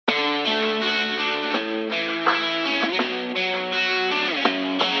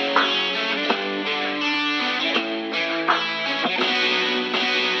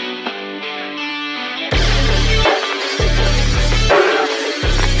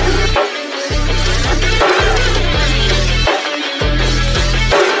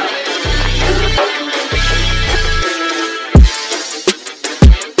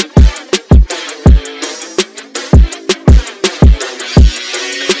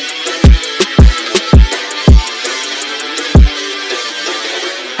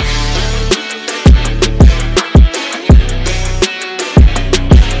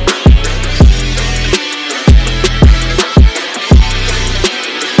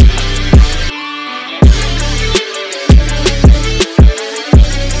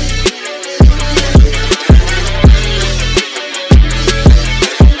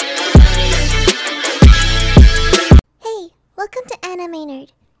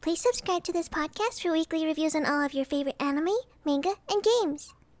Please subscribe to this podcast for weekly reviews on all of your favorite anime, manga, and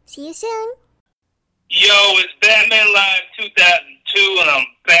games. See you soon. Yo, it's Batman Live 2002, and I'm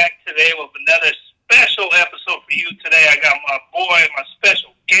back today with another special episode for you today. I got my boy, my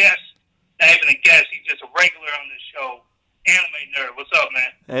special guest. Not even a guest, he's just a regular on this show. Anime Nerd. What's up, man?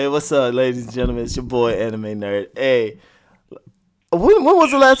 Hey, what's up, ladies and gentlemen? It's your boy, Anime Nerd. Hey, when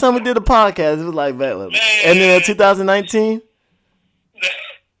was the last time we did a podcast? It was like back, and then 2019?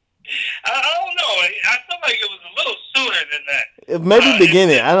 I don't know. I feel like it was a little sooner than that. Maybe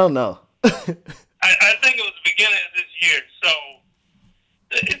beginning. I don't know. I think it was the beginning of this year. So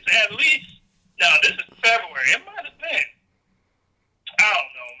it's at least, no, this is February. It might have been. I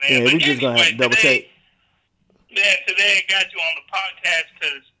don't know, man. Yeah, but we just going to have to double check. Man, today I got you on the podcast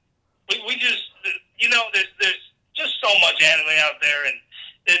because we just, there's just so much anime out there, and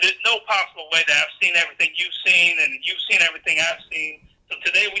there's no possible way that I've seen everything you've seen and you've seen everything I've seen. So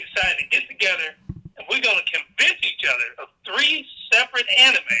today we decided to get together, and we're going to convince each other of 3 separate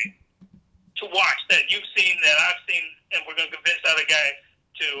anime to watch that you've seen, that I've seen, and we're going to convince the other guy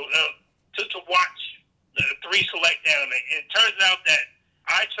to watch the 3 select anime. And it turns out that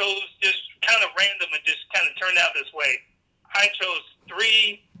I chose just kind of random, and just kind of turned out this way. I chose 3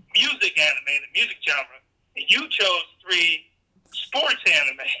 music anime, the music genre, and you chose 3 sports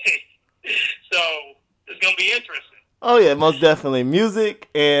anime. So it's going to be interesting. Oh yeah, most definitely. Music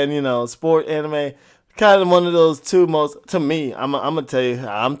and, sport anime, kind of one of those two most, to me, I'm gonna tell you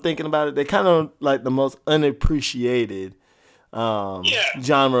how I'm thinking about it. They're kind of like the most unappreciated genre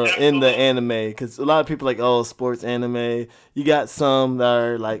absolutely. in the anime, because a lot of people are like, oh, sports anime. You got some that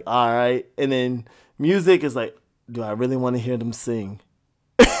are like, all right, and then music is like, do I really want to hear them sing?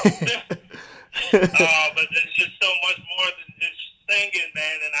 But there's just so much more than just singing,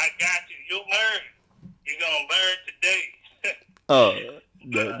 man, and I got you. You'll learn. You're going to learn today.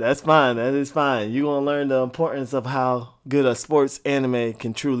 That's fine. That is fine. You're going to learn the importance of how good a sports anime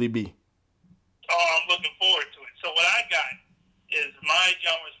can truly be. Oh, I'm looking forward to it. So what I got is my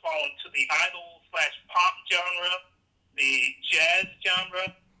genres fall into the idol/pop genre, the jazz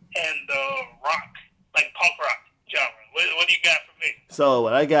genre, and the rock, like punk rock genre. What do you got for me? So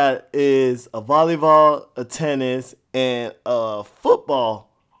what I got is a volleyball, a tennis, and a football.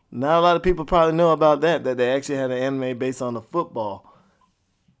 Not a lot of people probably know about that they actually had an anime based on the football.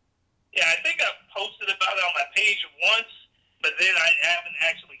 Yeah, I think I posted about it on my page once, but then I haven't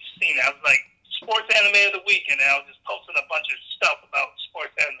actually seen it. I was like, sports anime of the week, and I was just posting a bunch of stuff about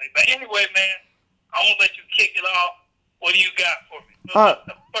sports anime. But anyway, man, I'm going to let you kick it off. What do you got for me?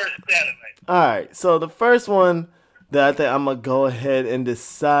 The first anime. All right, so the first one that I think I'm going to go ahead and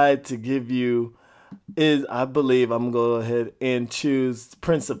decide to give you is, I believe I'm going to go ahead and choose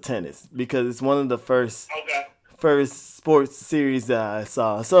Prince of Tennis, because it's one of the first sports series that I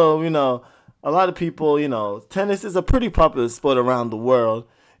saw. So, a lot of people, tennis is a pretty popular sport around the world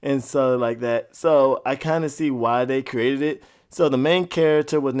and so like that. So I kind of see why they created it. So the main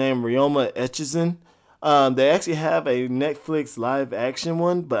character was named Ryoma Echizen. They actually have a Netflix live action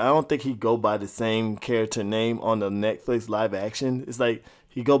one, but I don't think he go by the same character name on the Netflix live action. It's like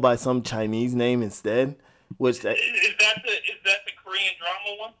he go by some Chinese name instead. Which is that the Korean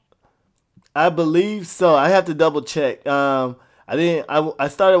drama one? I believe so. I have to double check. I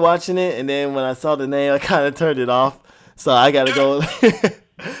started watching it, and then when I saw the name, I kind of turned it off. So I gotta go.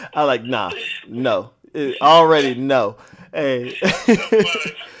 I like no. Already no. Hey.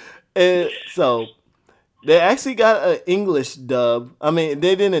 So they actually got an English dub. I mean,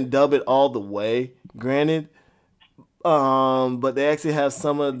 they didn't dub it all the way, granted. But they actually have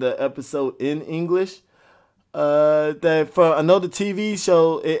some of the episode in English. I know the TV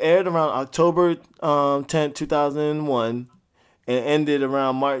show, it aired around October 10th, 2001, and ended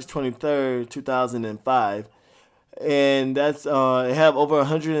around March 23rd, 2005. And that's it have over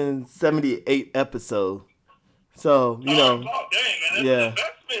 178 episodes. So dang, man, that's yeah. An investment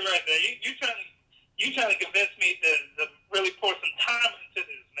right there. You trying to convince me to really pour some time into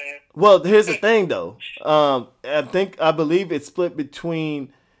this, man. Well, here's the thing, though. I believe it's split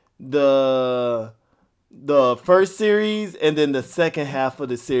between the first series and then the second half of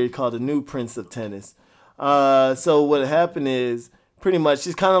the series called The New Prince of Tennis. So what happened is pretty much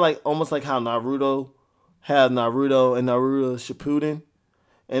it's kind of like almost like how Naruto had Naruto and Naruto Shippuden.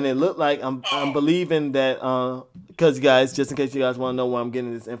 And it looked like I'm believing that because guys, just in case you guys want to know where I'm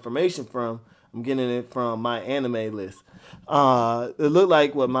getting this information from, I'm getting it from my anime list. It looked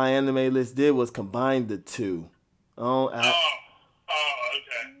like what my anime list did was combine the two. Okay.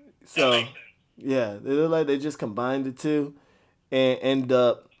 So yeah, it looked like they just combined the two and end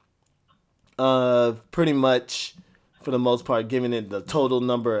up pretty much for the most part, giving it the total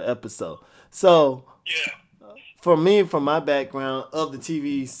number of episode. So Yeah. for me, from my background of the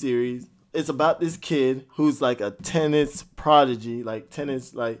TV series, it's about this kid who's like a tennis prodigy, like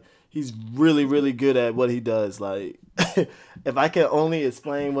tennis, like he's really, really good at what he does. Like, if I can only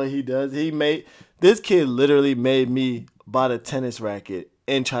explain what he does, this kid literally made me buy a tennis racket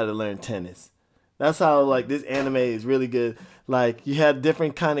and try to learn tennis. That's how like this anime is really good. Like you have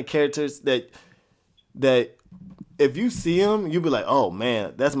different kind of characters that if you see them, you'll be like, oh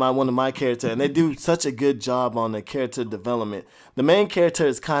man, that's one of my characters. And they do such a good job on the character development. The main character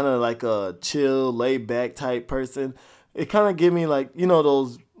is kind of like a chill, laid back type person. It kind of give me like, you know,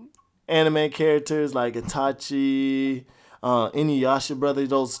 those anime characters like Itachi, Inuyasha brothers,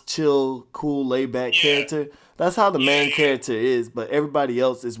 those chill, cool, laid back character. That's how the main character is, but everybody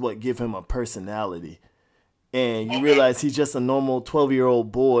else is what give him a personality. And you realize he's just a normal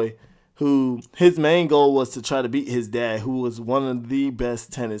 12-year-old boy who his main goal was to try to beat his dad, who was one of the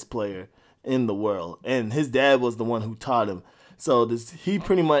best tennis player in the world. And his dad was the one who taught him. So he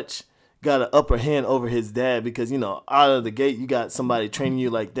pretty much got an upper hand over his dad because, you know, out of the gate, you got somebody training you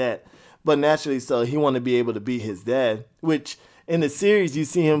like that. But naturally, so he wanted to be able to beat his dad, which in the series, you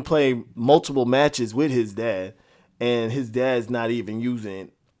see him play multiple matches with his dad, and his dad's not even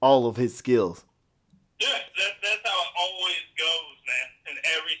using all of his skills. Yeah, that's how it always goes, man, in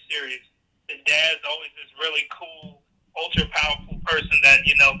every series. The dad's always this really cool, ultra-powerful person that,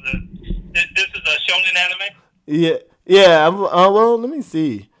 you know, this is a shonen anime? Yeah. Well, let me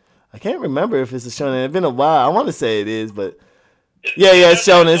see. I can't remember if it's a shonen. It's been a while. I want to say it is, but yeah, it's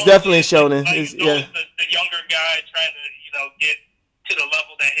shonen. It's definitely shonen. Like, It's, the younger guy trying to, you know, get to the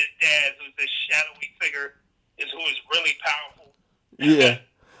level that his dad, who's this shadowy figure, who is really powerful. Yeah.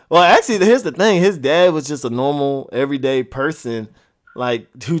 Well, actually, here's the thing. His dad was just a normal, everyday person, like,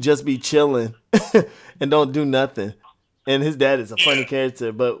 who just be chilling and don't do nothing. And his dad is a funny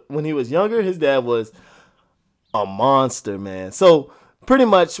character. But when he was younger, his dad was a monster, man. So, pretty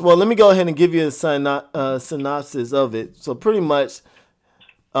much, well, let me go ahead and give you a synopsis of it. So, pretty much,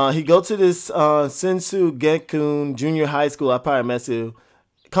 he go to this Sensu Gekun Junior High School, I probably messed it,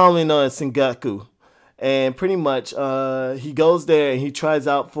 commonly known as Sengaku. And pretty much, he goes there and he tries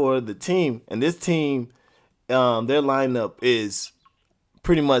out for the team. And this team, their lineup is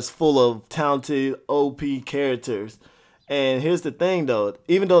pretty much full of talented OP characters. And here's the thing, though.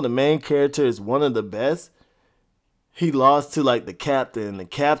 Even though the main character is one of the best, he lost to, like, the captain. The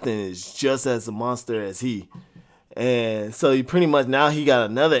captain is just as a monster as he. And so he pretty much, now he got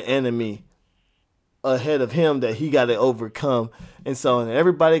another enemy ahead of him that he got to overcome. And so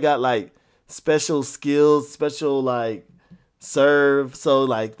everybody got, like, special skills, special like serve. So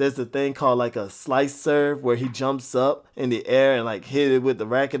like there's a thing called like a slice serve where he jumps up in the air and like hit it with the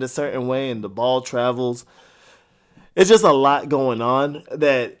racket a certain way and the ball travels. It's just a lot going on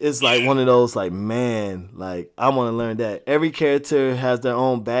that it's like one of those like, man, like I want to learn that. Every character has their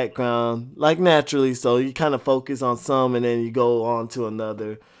own background, like naturally. So you kind of focus on some and then you go on to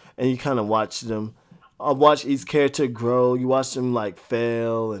another and you kind of watch them. I watch each character grow. You watch them like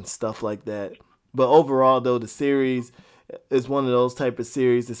fail and stuff like that. But overall, though, the series is one of those type of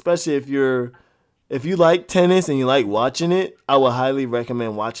series, especially if you like tennis and you like watching it. I would highly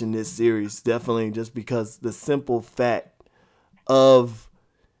recommend watching this series. Definitely, just because the simple fact of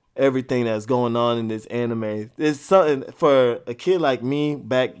everything that's going on in this anime. It's something for a kid like me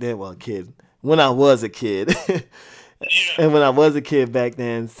back then. Well, when I was a kid. And when I was a kid back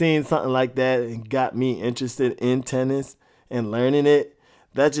then, seeing something like that and got me interested in tennis and learning it,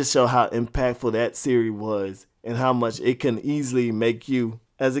 that just showed how impactful that series was and how much it can easily make you,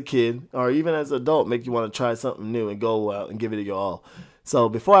 as a kid or even as an adult, make you want to try something new and go out and give it your all. So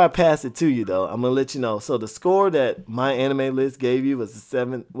before I pass it to you, though, I'm going to let you know. So the score that my anime list gave you was a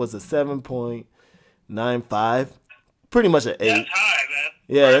 7.95. Pretty much an 8. That's high, man.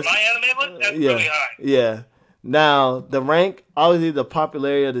 Yeah, my anime list, that's really high. Yeah. Now, the rank, obviously the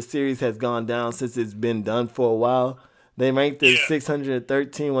popularity of the series has gone down since it's been done for a while. They ranked it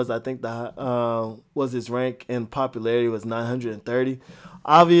 613 was, I think, was its rank, and popularity was 930.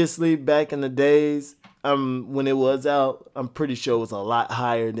 Obviously, back in the days, when it was out, I'm pretty sure it was a lot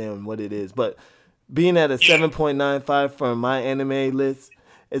higher than what it is. But being at a 7.95 for my anime list,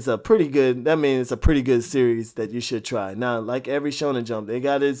 it's a pretty good, that means it's a pretty good series that you should try. Now, like every Shonen Jump, it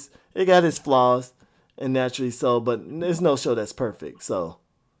got its flaws. And naturally so, but there's no show that's perfect, so.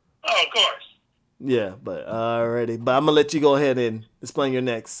 Oh, of course. Yeah, but alrighty. But I'm going to let you go ahead and explain your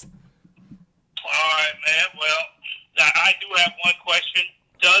next. All right, man. Well, I do have one question.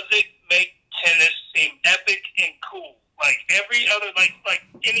 Does it make tennis seem epic and cool? Like every other, like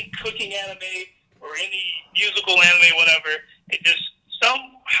any cooking anime, or any musical anime, whatever. It just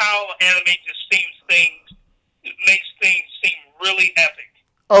somehow anime just makes things seem really epic.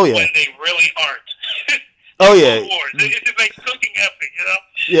 Oh yeah. When they really aren't. Oh yeah. Food Wars. It just makes cooking epic, you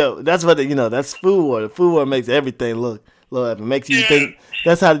know. Yeah, that's what that's Food War. The Food War makes everything look epic. Makes you think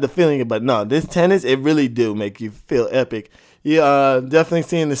that's how the feeling. But no, this tennis it really do make you feel epic. You definitely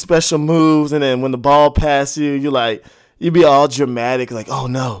seeing the special moves, and then when the ball passes you, you be all dramatic, like oh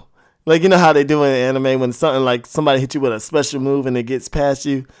no, like you know how they do in anime when something like somebody hit you with a special move and it gets past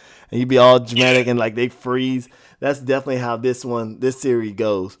you, and you be all dramatic and like they freeze. That's definitely how this series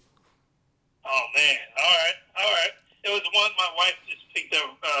goes. Oh man, all right. It was one my wife just picked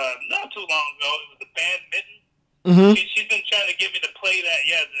up not too long ago. It was the Badminton. Mm-hmm. She's been trying to get me to play that.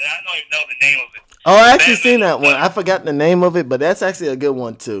 Yeah, I don't even know the name of it. Oh, I actually seen that one. I forgot the name of it, but that's actually a good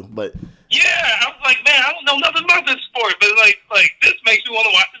one too. But yeah, I was like, man, I don't know nothing about this sport, but like this makes me want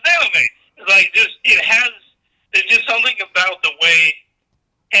to watch this anime. It's like there's just something about the way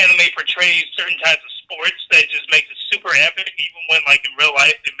anime portrays certain types of sports that just makes it super epic, even when like in real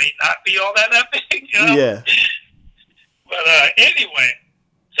life it may not be all that epic, you know? Yeah. But anyway,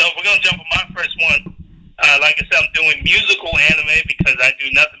 so we're gonna jump on my first one. Like I said, I'm doing musical anime because I do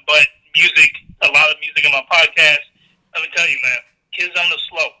nothing but music, a lot of music in my podcast. Let me tell you, man, Kids on the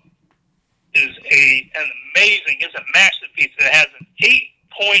Slope is an amazing, it's a masterpiece. It has an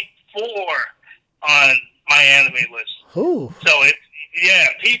 8.4 on my anime list. Ooh. So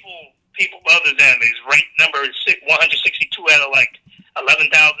people love this anime. It's ranked number 162 out of like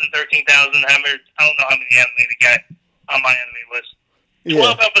 11,000, 13,000. I don't know how many anime they got on my anime list.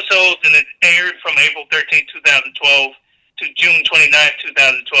 12 episodes, and it aired from April 13, 2012 to June 29,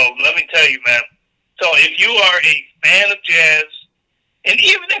 2012. Let me tell you, man. So if you are a fan of jazz, and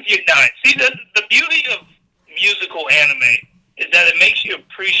even if you're not, see, the beauty of musical anime is that it makes you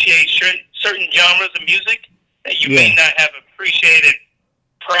appreciate certain genres of music that you may not have appreciated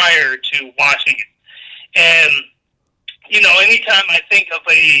prior to watching it. And, you know, anytime I think of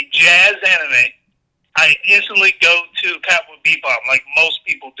a jazz anime, I instantly go to Cowboy Bebop, like most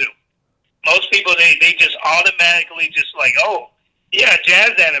people do. Most people, they just automatically just like, oh, yeah,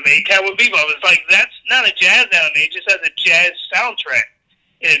 jazz anime, Cowboy Bebop. It's like, that's not a jazz anime. It just has a jazz soundtrack.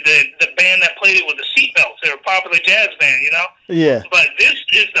 The band that played it was the Seatbelts. They're a popular jazz band, you know? Yeah. But this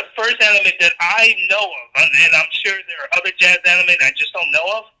is the first anime that I know of, and I'm sure there are other jazz anime that I just don't know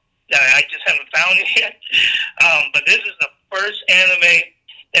of, that I just haven't found it yet. But this is the first anime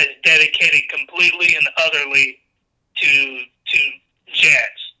that's dedicated completely and utterly to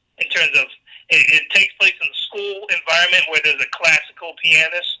jazz. In terms of, it takes place in a school environment where there's a classical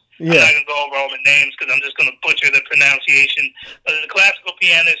pianist. Yeah. I'm not going to go over all the names because I'm just going to butcher the pronunciation. But there's a classical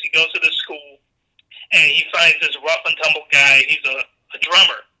pianist. He goes to the school, and he finds this rough and tumble guy. He's a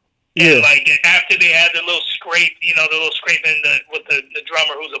drummer. Yeah. And, like, after they had the little scrape, you know, the little scrape with the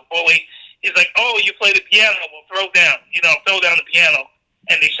drummer who's a bully, he's like, oh, you play the piano. Well, throw down the piano.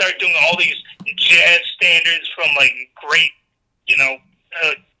 And they start doing all these jazz standards from, like, great, you know,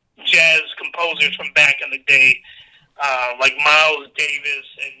 jazz composers from back in the day, like Miles Davis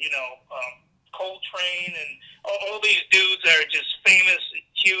and, you know, Coltrane and all these dudes that are just famous,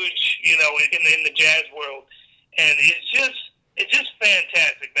 huge, you know, in the jazz world. And it's just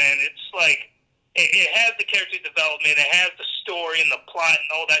fantastic, man. It's like, it has the character development, it has the story and the plot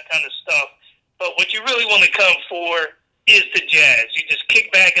and all that kind of stuff. But what you really want to come for is the jazz. You just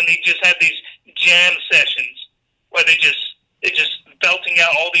kick back and they just have these jam sessions where they're just belting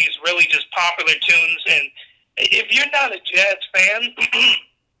out all these really just popular tunes. And if you're not a jazz fan,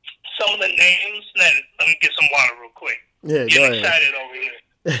 some of the names, let me get some water real quick. Yeah, get excited over here.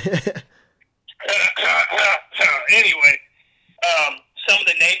 Anyway, some of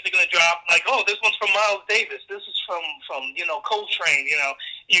the names are going to drop, like, oh, this one's from Miles Davis. This is from you know, Coltrane. You know,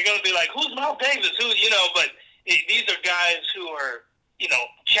 you're going to be like, who's Miles Davis? You know, but these are guys who are, you know,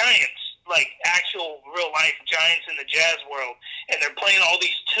 giants, like actual real-life giants in the jazz world, and they're playing all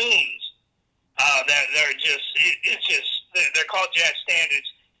these tunes that they're just, they're called jazz standards.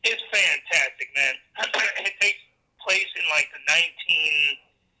 It's fantastic, man. It takes place in, like, the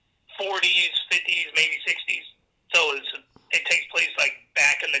 1940s, 50s, maybe 60s. So it takes place, like,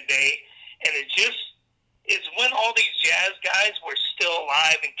 back in the day, and it's when all these jazz guys were still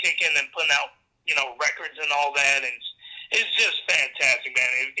alive and kicking and putting out, you know, records and all that, and it's just fantastic,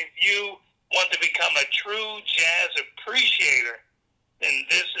 man. If you want to become a true jazz appreciator, then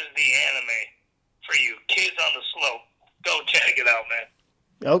this is the anime for you. Kids on the Slope. Go check it out, man.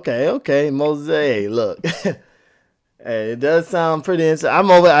 Okay, Mose. Look, hey, it does sound pretty interesting.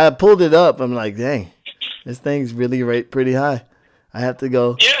 I pulled it up. I'm like, dang, this thing's really rated pretty high. I have to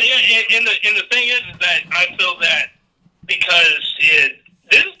go. Yeah. And the thing is, because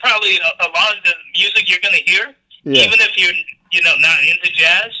this is probably a lot of the music you're going to hear. Yeah. Even if you're, not into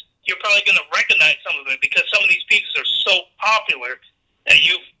jazz, you're probably going to recognize some of it because some of these pieces are so popular that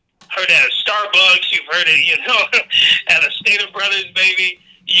you've heard it at Starbucks, you've heard it, at a Stater Brothers, baby.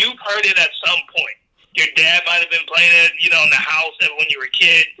 You've heard it at some point. Your dad might have been playing it, in the house when you were a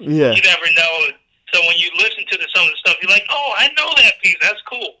kid. Yeah. You never know. So when you listen to some of the stuff, you're like, oh, I know that piece. That's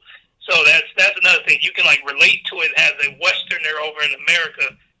cool. So that's another thing. You can relate to it as a Westerner over in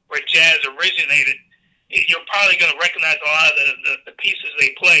America where jazz originated. You're probably going to recognize a lot of the pieces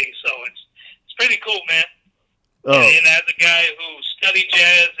they play. So it's pretty cool, man. Oh. And as a guy who studied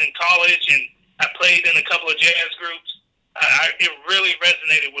jazz in college and I played in a couple of jazz groups, it really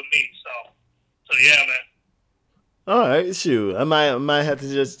resonated with me. So yeah, man. All right, shoot. I might have to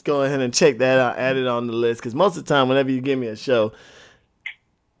just go ahead and check that out, add it on the list, because most of the time, whenever you give me a show,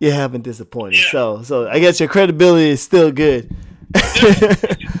 you haven't disappointed. Yeah. So I guess your credibility is still good. And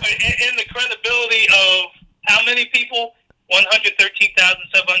the credibility of how many people?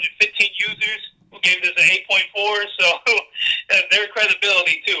 113,715 users who gave this an 8.4. So their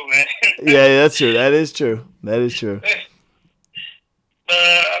credibility too, man. Yeah, that's true. That is true.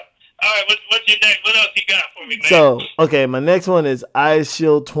 All right, what's your next? What else you got for me, man? So, okay, my next one is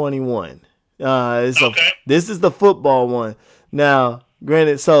iShield 21. This is the football one. Now,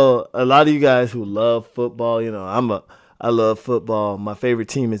 granted, so a lot of you guys who love football, I love football. My favorite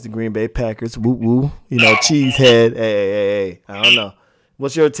team is the Green Bay Packers. Woo woo. Cheesehead. Hey. I don't know.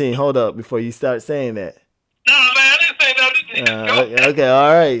 What's your team? Hold up before you start saying that. No, man, I didn't say nothing. Okay,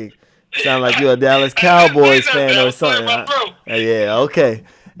 all right. Sound like you're a Dallas Cowboys fan or something. Yeah, okay.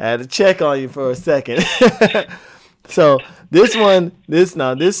 I had to check on you for a second. So this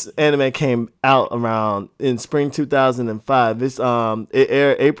anime came out around in spring 2005. This it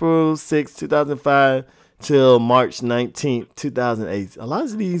aired April 6, 2005 till March 19th, 2008. A lot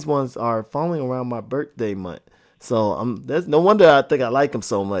of these ones are falling around my birthday month. So that's no wonder I think I like them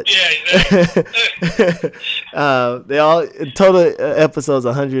so much. Yeah, exactly. They all total episodes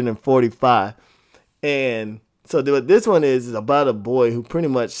 145, and so what this one is about a boy who pretty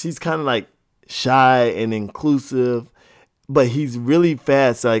much he's kind of like shy and inclusive, but he's really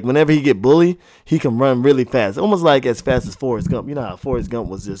fast. Like whenever he get bullied, he can run really fast, almost like as fast as Forrest Gump. You know how Forrest Gump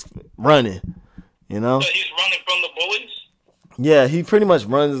was just running. So he's running from the bullies? Yeah, he pretty much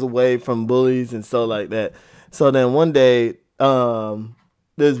runs away from bullies and stuff like that. So then one day,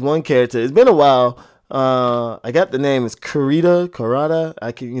 there's one character. It's been a while. I got the name is Kurata.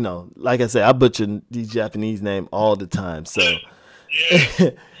 I can, like I said, I butcher these Japanese names all the time. So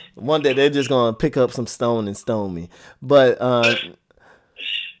Yeah. one day they're just gonna pick up some stone and stone me. But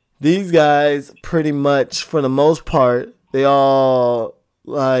these guys, pretty much for the most part, they all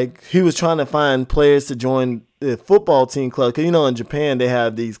he was trying to find players to join the football team club. Cause in Japan they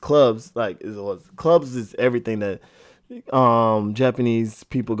have these clubs. Clubs is everything that Japanese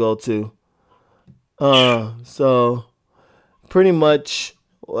people go to. So pretty much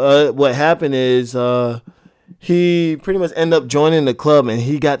what happened is he pretty much ended up joining the club, and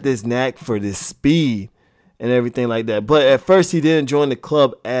he got this knack for this speed and everything like that. But at first he didn't join the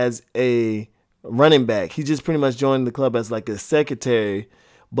club as a running back. He just pretty much joined the club as like a secretary.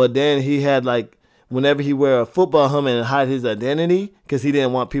 But then he had whenever he wear a football helmet and hide his identity, because he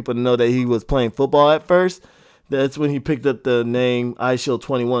didn't want people to know that he was playing football at first. That's when he picked up the name iShield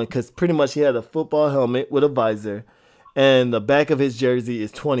 21, because pretty much he had a football helmet with a visor, and the back of his jersey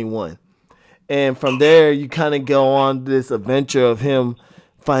is 21. And from there, you kind of go on this adventure of him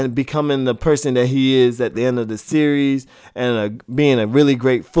becoming the person that he is at the end of the series, and being a really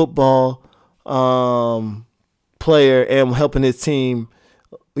great football player and helping his team,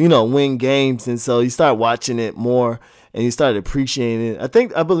 win games. And so you start watching it more, and you start appreciating it.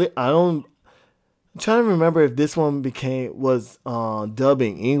 I'm trying to remember if this one was dubbed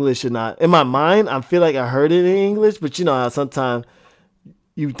in English or not. In my mind, I feel like I heard it in English, but you know how sometimes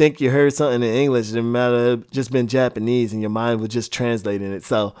you think you heard something in English, it might have just been Japanese, and your mind was just translating it.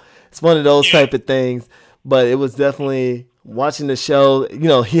 So it's one of those type of things. But it was definitely watching the show.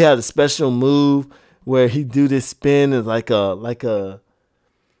 He had a special move where he do this spin as like a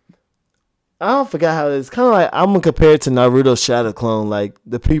I don't forget how it's kind of like, I'm gonna compare it to Naruto's Shadow Clone. Like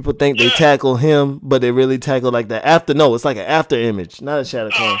the people think they tackle him, but they really tackle like the after. No, it's like an after image, not a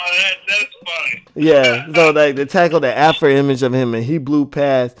Shadow Clone. Oh, that's funny. Yeah, so they tackle the after image of him, and he blew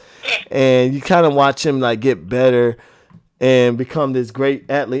past, and you kind of watch him get better and become this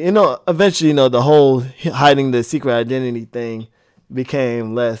great athlete. Eventually, the whole hiding the secret identity thing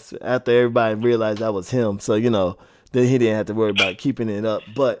became less after everybody realized that was him. So then he didn't have to worry about keeping it up,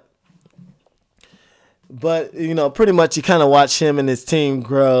 but. But, you know, pretty much you kind of watch him and his team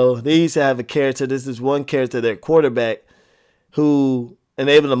grow. They used to have a character. This is one character, their quarterback, who and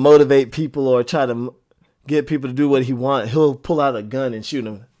able to motivate people or try to get people to do what he wants. He'll pull out a gun and shoot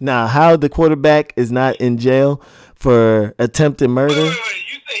them. Now, how the quarterback is not in jail for attempted murder? Wait,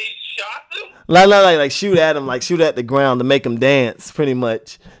 you say he shot them? Like shoot at him, like shoot at the ground to make him dance, pretty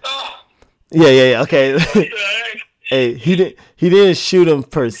much. Oh. Yeah. Okay. Hey, he didn't shoot him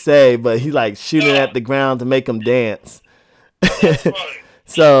per se, but he like shooting at the ground to make him dance.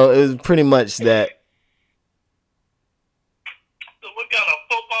 So it was pretty much that. So what kind of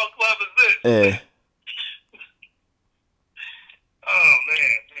football club is this? Yeah. Oh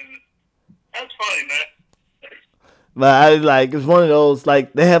man, that's funny, man. But I like it's one of those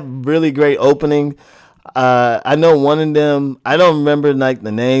like they have really great opening. I know one of them. I don't remember like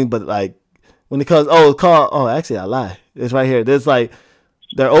the name, but like when it calls actually I lie. It's right here. There's like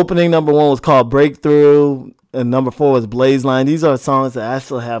their opening number 1 was called Breakthrough, and number 4 was Blaze Line. These are songs that I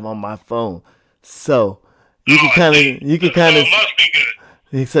still have on my phone. So you can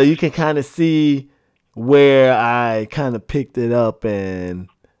kind of see where I kind of picked it up and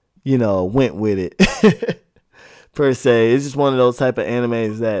you know went with it per se. It's just one of those type of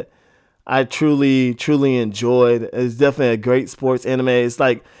animes that I truly enjoyed. It's definitely a great sports anime. It's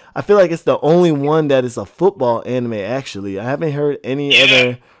like I feel like it's the only one that is a football anime. Actually, I haven't heard any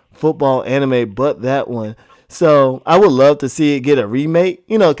other football anime but that one. So I would love to see it get a remake.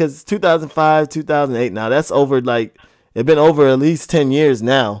 You know, because 2005, 2008. Now that's over. Like it's been over at least 10 years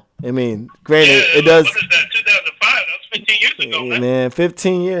now. I mean, granted, it does. What is that? 2005? That was 15 years ago, man.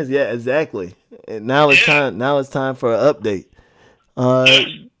 15 years. Yeah, exactly. And now it's time. Now it's time for an update.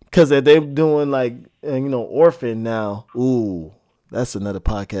 Because they're doing like Orphan now. Ooh, that's another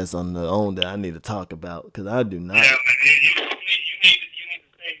podcast on their own that I need to talk about because I do not. Yeah, man, you need to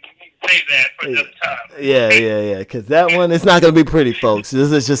save that for another time. Yeah. Because that one is not gonna be pretty, folks.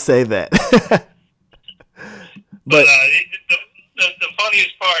 Let's just say that. But the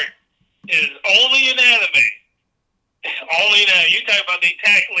funniest part is only in anime. Only now you talk about they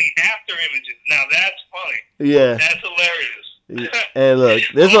tackling after images. Now that's funny. Yeah, that's hilarious. And look,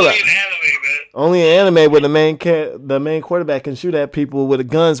 there's only an anime, man. Only an anime where the main quarterback can shoot at people with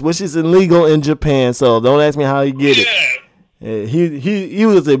guns, which is illegal in Japan. So don't ask me how he get it. Yeah, he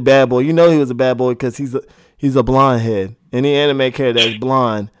was a bad boy. You know he was a bad boy because he's a blonde head. Any anime character that's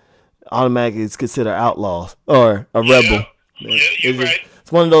blonde automatically is considered outlaws or a rebel. Yeah, you're right.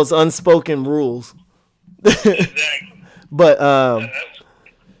 It's one of those unspoken rules. Exactly. But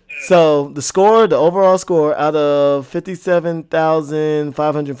so the overall score out of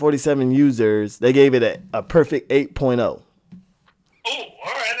 57,547 users, they gave it a perfect 8.0. Oh, all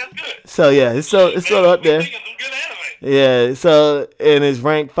right, that's good. So yeah, it's sort of up there. Some good anime. Yeah, so and it's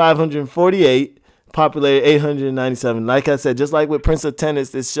ranked 548, populated 897. Like I said, just like with Prince of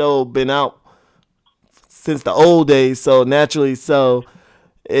Tennis, this show been out since the old days, so naturally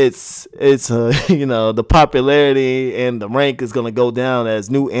it's the popularity and the rank is gonna go down as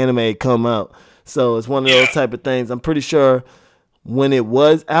new anime come out. So it's one of those type of things. I'm pretty sure when it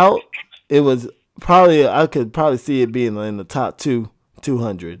was out, it was I could probably see it being in the top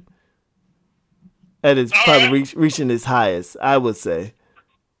 200. And it's probably reaching its highest, I would say.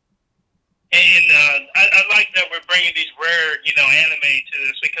 And I like that we're bringing these rare, anime to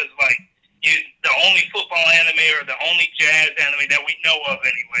this because, the only football anime or the only jazz anime that we know of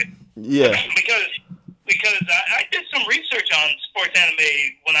anyway. Yeah. Because I did some research on sports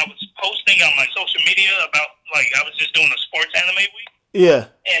anime when I was posting on my social media about, I was just doing a sports anime week. Yeah.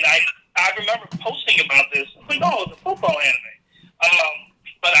 And I remember posting about this. I was like, oh, it's a football anime.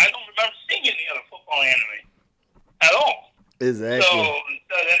 But I don't remember seeing any other football anime at all. Exactly. So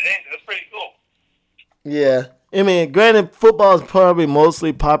that's pretty cool. Yeah. I mean, granted, football is probably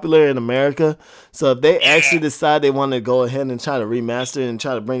mostly popular in America. So if they actually decide they want to go ahead and try to remaster it and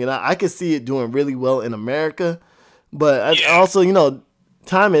try to bring it out, I could see it doing really well in America. But also,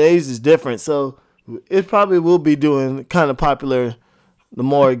 time and age is different. So it probably will be doing kind of popular the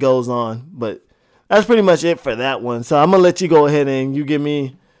more it goes on. But that's pretty much it for that one. So I'm going to let you go ahead and you give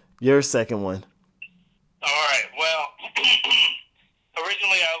me your second one. All right. Well,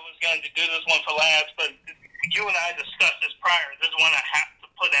 originally I was going to do this one for last, but you and I discussed this prior. This is one I have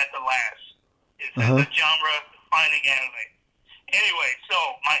to put at the last. It's the genre-defining anime. Anyway, so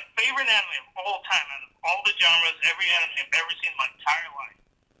my favorite anime of all time, out of all the genres, every anime I've ever seen in my entire life,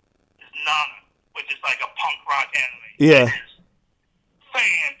 is Nana, which is like a punk rock anime. Yeah. It is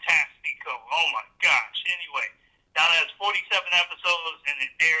fantastico. Oh my gosh. Anyway, Nana has 47 episodes, and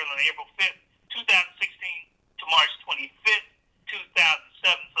it aired on April 5th, 2016 to March 25th, 2007.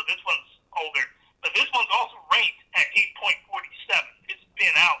 So this one's older. But this one's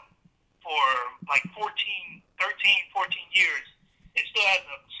for like 13, 14 years. It still has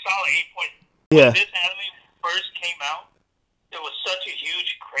a solid 8 point. Yeah. When this anime first came out, there was such a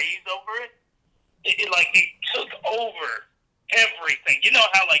huge craze over it. It took over everything. You know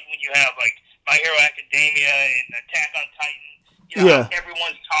how like when you have like My Hero Academia and Attack on Titan, you know, Yeah. how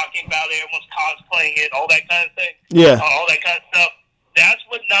everyone's talking about it, everyone's cosplaying it, all that kind of thing. Yeah. All that kind of stuff. That's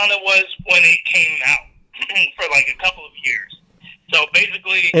what Nana was when it came out for like a couple of years. So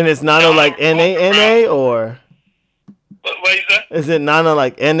basically, And it's Nana like N-A-N-A or? What is that? Is it Nana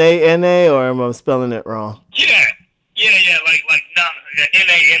like N-A-N-A or am I spelling it wrong? Yeah, like Nana,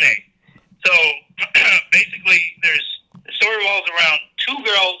 N-A-N-A. So basically, the story revolves around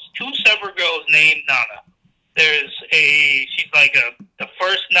two separate girls named Nana. She's like the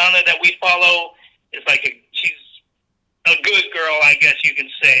first Nana that we follow is like she's a good girl, I guess you can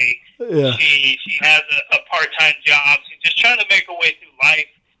say. Yeah. She has a part-time job. She's just trying to make her way through life.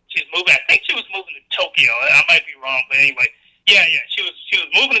 She's moving. I think she was moving to Tokyo. I might be wrong, but anyway, yeah. She was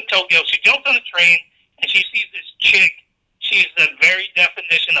moving to Tokyo. She jumps on a train and she sees this chick. She's the very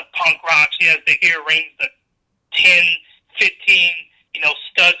definition of punk rock. She has the earrings, the 10, 15,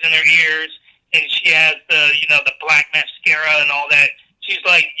 studs in her ears, and she has the black mascara and all that. She's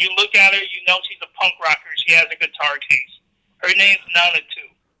like, you look at her, she's a punk rocker. She has a guitar case. Her name's Nana too.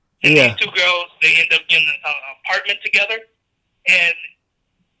 And Yeah. these two girls, they end up in an apartment together. And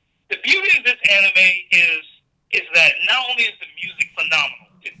the beauty of this anime is that not only is the music phenomenal,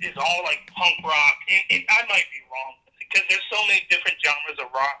 it's all like punk rock. I might be wrong because there's so many different genres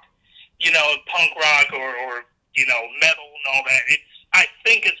of rock. Punk rock or metal and all that. I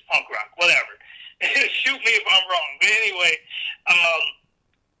think it's punk rock. Whatever. Shoot me if I'm wrong. But anyway,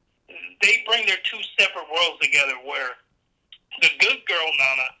 they bring their two separate worlds together where the good girl,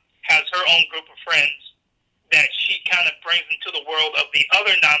 Nana, has her own group of friends that she kind of brings into the world of the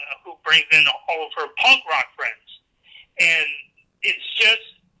other Nana, who brings in all of her punk rock friends. And it's just,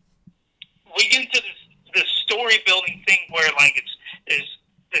 we get into this story building thing where like there's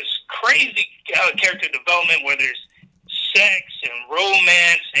this crazy character development where there's sex and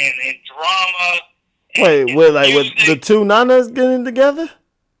romance and drama. Wait, with the two Nanas getting together?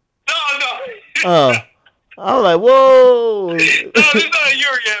 No. Oh. I was like, whoa. No, it's not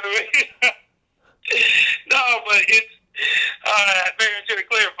your anime. No, but it's, maybe I should have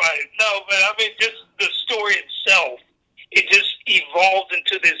clarified it. No, but I mean, just the story itself, it just evolves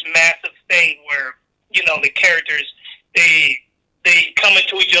into this massive thing where, the characters, they come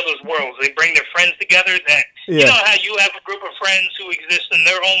into each other's worlds. They bring their friends together that, you know how you have a group of friends who exist in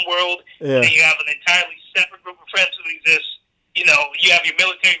their own world, and you have an entirely separate group of friends who exist, you have your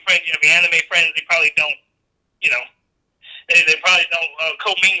military friends, you have your anime friends, they probably don't, they probably don't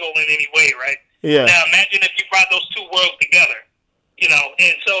commingle in any way, right? Yeah. Now imagine if you brought those two worlds together,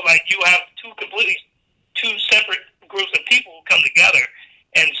 and so like you have two separate groups of people who come together,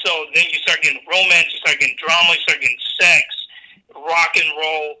 and so then you start getting romance, you start getting drama, you start getting sex, rock and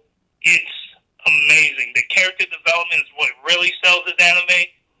roll. It's amazing. The character development is what really sells this anime,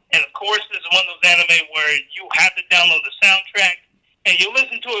 and of course, this is one of those anime where you have to download the soundtrack, and you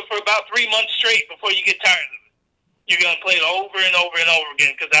listen to it for about 3 months straight before you get tired of it. You're gonna play it over and over and over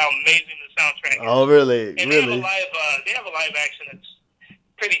again because how amazing the soundtrack is. Oh, really? And really? they have a live action that's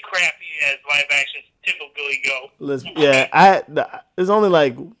pretty crappy as live actions typically go. There's only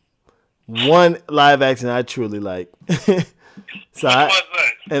like one live action I truly like. Which one was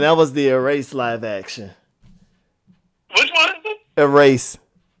that? And that was the Erase live action. Which one is it? Erase.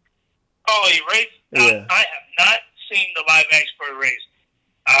 Oh, Erase? Yeah. I have not seen the live action for Erase.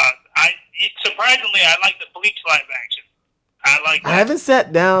 Surprisingly, I like the Bleach live action. I haven't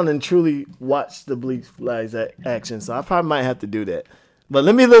sat down and truly watched the Bleach live action, so I probably might have to do that. But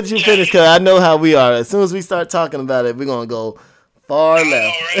let me let you finish because I know how we are. As soon as we start talking about it, we're going to go far left.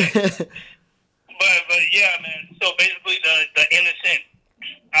 Know, right? but yeah, man. So basically the innocent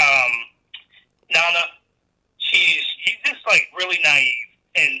Nana, she's just like really naive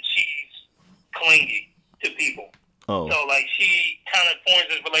and she's clingy to people. Oh. So like she kind of forms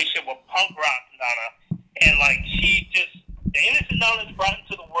this relationship with punk rock Nana, and like the innocent Nana is brought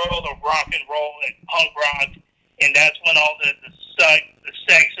into the world of rock and roll and punk rock, and that's when all the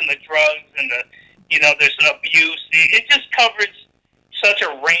sex and the drugs and there's an abuse. It just covers such a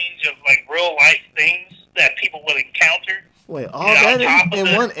range of like real life things that people will encounter. Wait, all that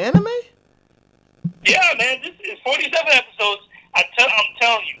in one anime? Yeah, man. This is 47 episodes. I'm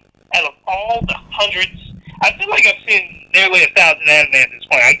telling you, out of all the hundreds, I feel like I've seen nearly 1,000 anime at this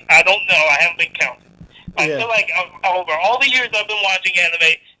point. I don't know. I haven't been counting. I feel like over all the years I've been watching anime,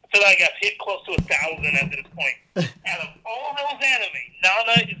 I feel like I've hit close to 1,000 at this point. Out of all those anime,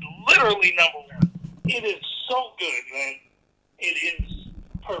 Nana is literally number one. It is so good, man. It is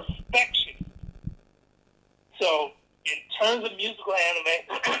perfection. So, in terms of musical anime,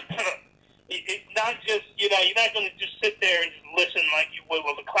 it's not just, you're not going to just sit there and just listen like you would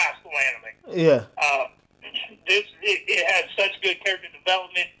with a classical anime. Yeah. It has such good character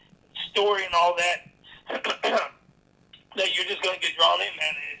development, story, and all that, that you're just going to get drawn in,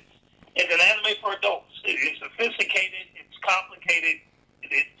 man. It's an anime for adults. It's sophisticated. It's complicated.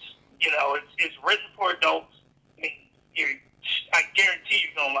 It's written for adults. I mean, I guarantee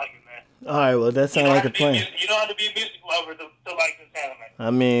you're going to like it, man. All right, well, that sounds like a plan. You don't have to be a music lover to like this anime.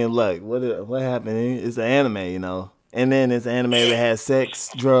 I mean, look, what happened? It's an anime, and then it's an anime that has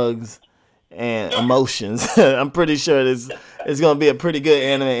sex, drugs, and emotions. I'm pretty sure it's gonna be a pretty good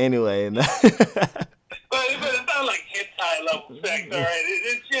anime anyway. But it's not like hentai level sex, all right?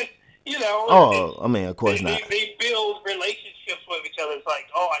 It's just, Oh, I mean, of course not. They build relationships with each other. It's like,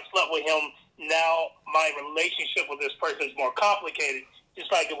 oh, I slept with him. Now my relationship with this person is more complicated,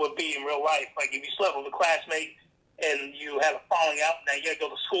 just like it would be in real life. Like if you slept with a classmate and you had a falling out, now you got to go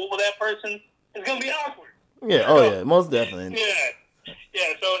to school with that person, it's going to be awkward. Yeah, yeah, most definitely. Yeah,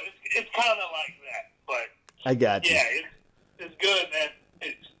 so it's kind of like that. But I got you. Yeah, it's good, man.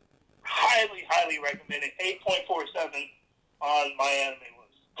 It's highly, highly recommended. 8.47 on my anime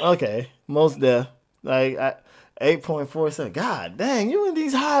list. Okay, most def. Like 8.47. God dang, you in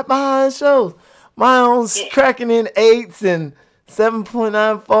these high behind shows. My own's cracking in 8s and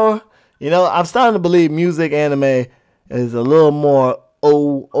 7.94. I'm starting to believe music anime is a little more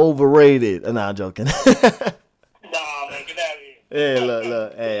overrated. Nah, I'm joking. Nah, man, get out of here. Hey,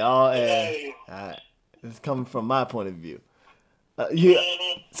 look. Hey, it's coming from my point of view.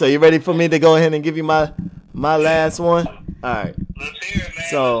 So you ready for me to go ahead and give you my last one? All right. Let's hear it, man.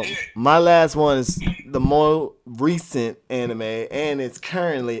 So my last one is the more recent anime, and it's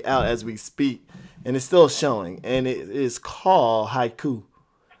currently out as we speak, and it's still showing, and it is called Haiku,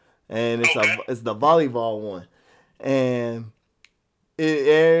 and it's the volleyball one, and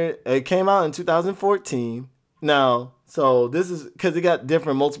it came out in 2014. Now, so this is because it got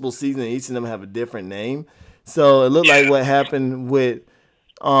different multiple seasons, each of them have a different name. So it looked like what happened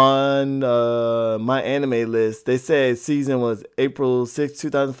on my anime list. They said season was April 6,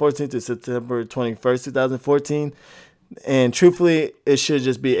 2014 to September 21st, 2014. And truthfully, it should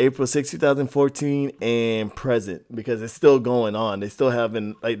just be April 6, 2014 and present because it's still going on. They still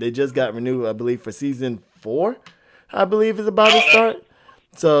haven't, they just got renewed, I believe, for season 4, I believe is about to start.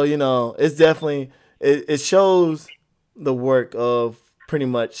 So, it's definitely, it shows the work of pretty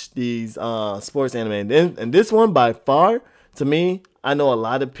much these sports anime. And this one, by far, to me, I know a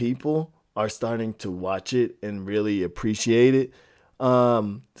lot of people are starting to watch it and really appreciate it.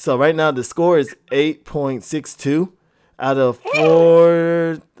 So right now, the score is 8.62 out of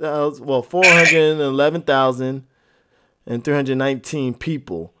 411,319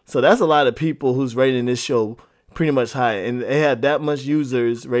 people. So that's a lot of people who's rating this show pretty much high. And they had that much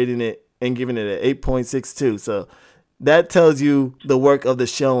users rating it and giving it an 8.62. So that tells you the work of the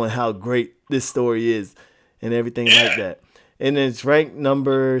show and how great this story is and everything like that. And it's ranked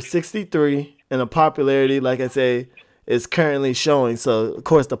number 63 in the popularity, like I say, is currently showing. So, of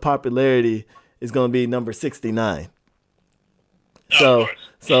course, the popularity is going to be number 69. So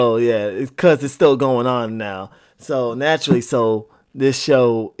yeah, it's because it's still going on now. So, naturally, this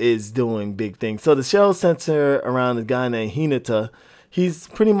show is doing big things. So, the show centers around a guy named Hinata. He's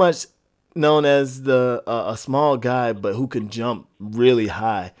pretty much known as a small guy, but who can jump really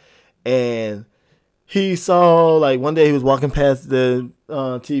high. And he saw, one day he was walking past the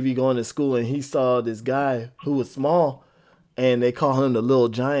TV going to school, and he saw this guy who was small, and they call him the Little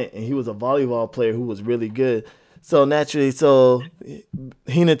Giant, and he was a volleyball player who was really good. So naturally,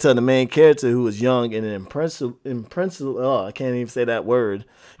 Hinata, the main character, who was young and impressive, I can't even say that word,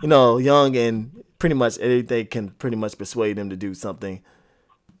 young and pretty much anything can pretty much persuade him to do something.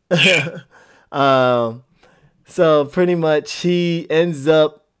 So pretty much he ends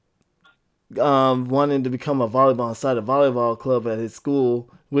up wanting to become a volleyball inside a volleyball club at his school,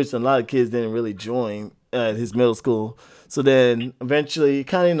 which a lot of kids didn't really join at his middle school. So then eventually,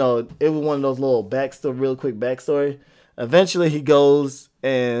 it was one of those little real quick backstory. Eventually, he goes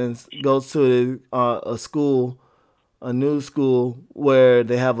to a new school where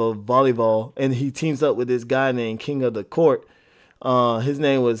they have a volleyball, and he teams up with this guy named King of the Court. His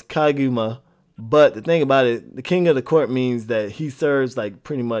name was Kaguma, but the thing about it, the King of the Court means that he serves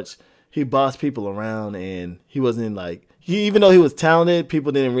pretty much. He bossed people around, and he wasn't even though he was talented,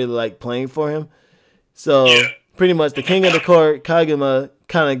 people didn't really like playing for him. So pretty much the King of the Court, Kaguma,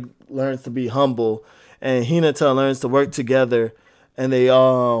 kind of learns to be humble, and Hinata learns to work together and they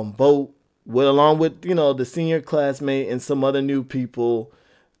both with along with the senior classmate and some other new people,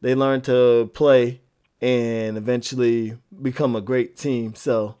 they learn to play and eventually become a great team.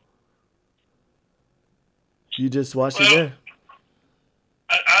 So you just watch it there.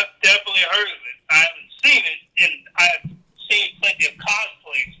 I've definitely heard of it. I haven't seen it, and I've seen plenty of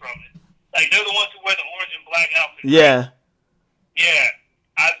cosplays from it. Like, they're the ones who wear the orange and black outfits. Yeah. Right? Yeah.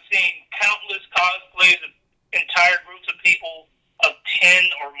 I've seen countless cosplays of entire groups of people of 10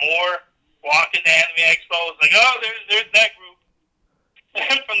 or more walking to Anime Expo. It's like, oh, there's that group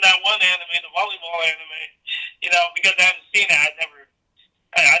from that one anime, the volleyball anime. Because I haven't seen it, I never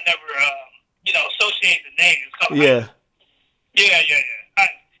associate the names. Yeah. Yeah.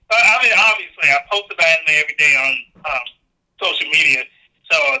 I mean, obviously, I post about anime every day on social media,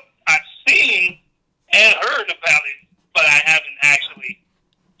 so I've seen and heard about it, but I haven't actually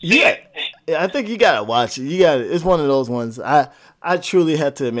seen it. Yeah, I think you gotta watch it. It's one of those ones. I truly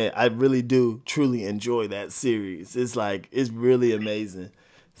have to admit, I really do truly enjoy that series. It's like, it's really amazing.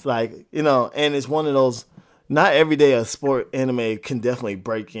 It's like, and it's one of those. Not every day a sport anime can definitely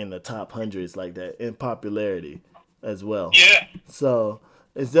break in the top hundreds like that in popularity as well. Yeah. So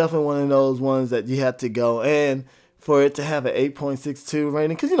it's definitely one of those ones that you have to go. And for it to have an 8.62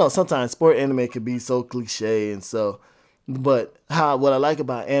 rating, because, sometimes sport anime can be so cliche and so. But what I like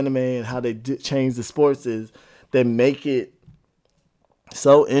about anime and how they change the sports is they make it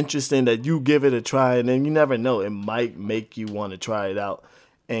so interesting that you give it a try, and then you never know, it might make you want to try it out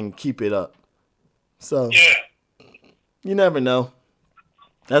and keep it up. So, yeah. You never know.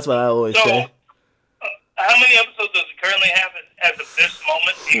 That's what I always say. How many episodes does it currently have as of this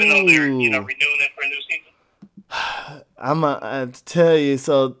moment, even though they're renewing it for a new season? I tell you,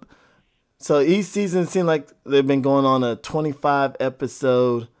 so each season seems like they've been going on a 25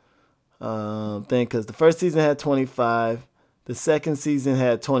 episode thing, because the first season had 25, the second season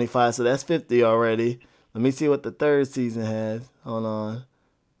had 25, so that's 50 already. Let me see what the third season has. Hold on.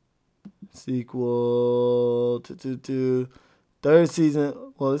 Sequel to third season.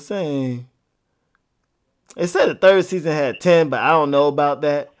 Well, it's saying it said the third season had 10, but I don't know about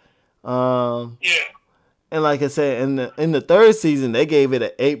that. Yeah. And like I said, in the third season, they gave it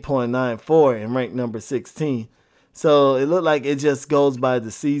an 8.94 and ranked number 16. So it looked like it just goes by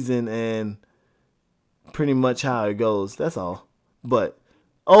the season and pretty much how it goes. That's all. But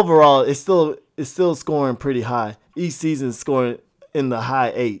overall, it's still scoring pretty high. Each season scoring in the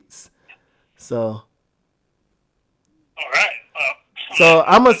high 8s. So. All right. So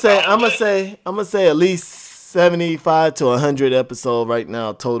I'm gonna say at least 75 to 100 episode right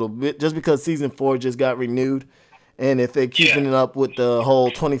now total. Just because season 4 just got renewed, and if they're keeping it up with the whole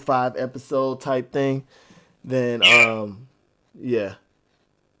 25 episode type thing, then yeah,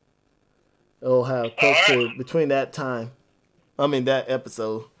 it'll have close to between that time. That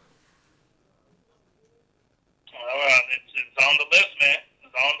episode. Well, it's on the list, man.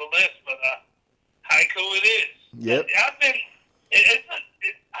 It's on the list, but haiku it is. Yep.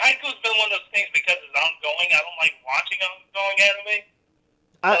 Haiku's been one of those things because it's ongoing. I don't like watching ongoing anime.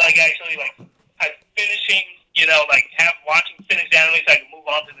 I like actually finishing, watching finished anime so I can move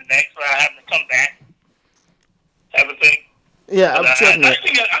on to the next without having to come back. Type of thing. Yeah, trust me.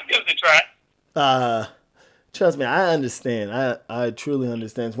 I'll give it a try. Trust me, I understand. I truly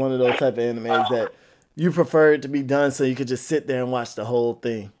understand. It's one of those type of animes that you prefer it to be done so you could just sit there and watch the whole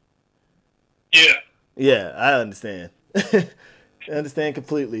thing. Yeah. Yeah, I understand. I understand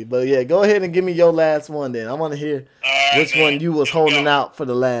completely. But yeah, go ahead and give me your last one then. I want to hear which one you was holding out for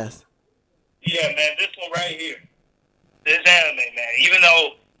the last. Yeah, man, this one right here. This anime, man. Even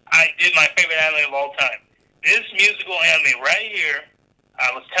though I did my favorite anime of all time, this musical anime right here,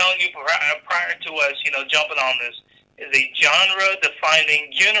 I was telling you prior to us, jumping on this, is a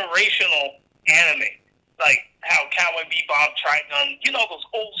genre-defining generational anime. Like how Cowboy Bebop, Trigun, those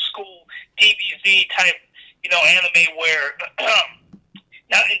old school DBZ type, anime where,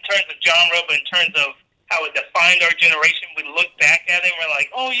 not in terms of genre, but in terms of how it defined our generation. We look back at it and we're like,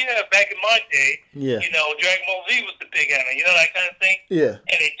 oh yeah, back in my day, Dragon Ball Z was the big anime, that kind of thing. Yeah.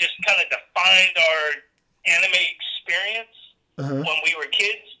 And it just kind of defined our anime experience when we were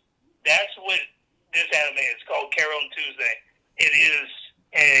kids. That's what this anime is called, Carol and Tuesday. It is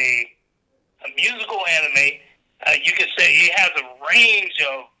a musical anime. You could say it has a range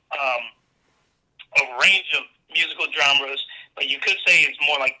of musical genres, but you could say it's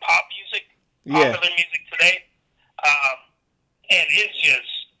more like pop music, popular music today. And it's just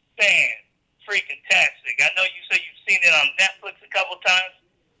freaking-tastic. I know you say you've seen it on Netflix a couple times.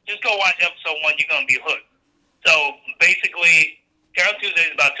 Just go watch episode 1. You're going to be hooked. So basically, Carol Tuesday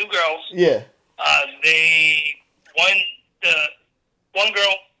is about two girls. Yeah. They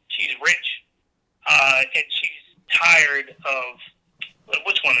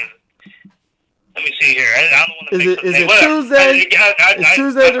which one is it? Let me see here. I don't want to make Is something. it Tuesday? Is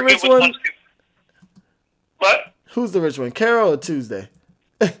Tuesday the rich one? What? Who's the rich one, Carol or Tuesday?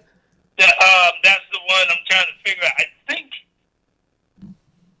 That's the one I'm trying to figure out. I think.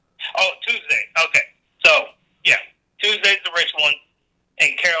 Oh, Tuesday. Okay. So, yeah. Tuesday's the rich one.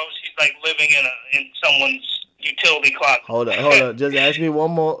 And Carol, she's like living in someone's utility closet. Hold on. Just ask me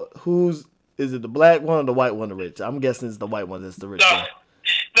one more. Is it the black one or the white one the rich? I'm guessing it's the white one that's the rich one.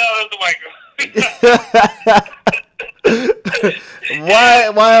 No, it's the white girl. Why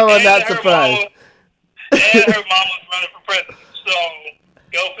am I not surprised? And her mom was running for president. So,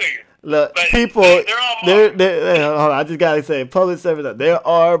 go figure. Look, but people, hold on, I just gotta say, public service, there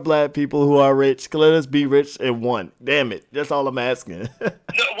are black people who are rich. Let us be rich in one. Damn it. That's all I'm asking. No,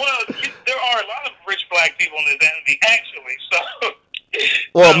 well, there are a lot of rich black people in this anime, actually. So,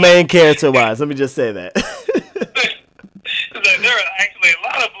 well, main character-wise, let me just say that. There are actually a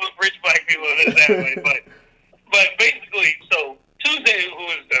lot of rich black people in this anime, but basically, so Tuesday, who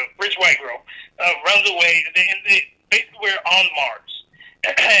is the rich white girl, runs away. Basically, we're on Mars.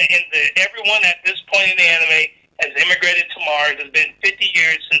 And everyone at this point in the anime has immigrated to Mars. It's been 50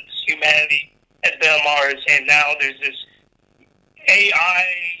 years since humanity has been on Mars, and now there's this AI,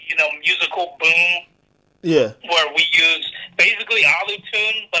 musical boom. Yeah. Where we use basically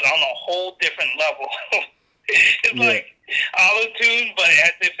auto-tune, but on a whole different level. It's like auto-tune, but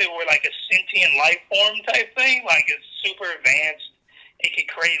as if it were like a sentient life form type thing. Like it's super advanced. It could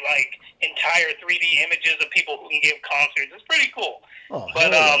create like entire 3D images of people who can give concerts. It's pretty cool. Oh,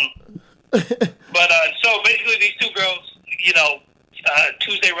 so basically these two girls,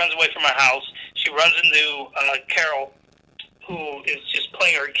 Tuesday runs away from her house. She runs into Carol, who is just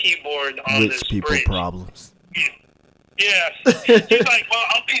playing her keyboard on rich this people bridge. Problems. Yeah. She's like, well,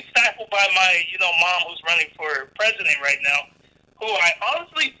 I'm being stifled by my, mom who's running for president right now, who I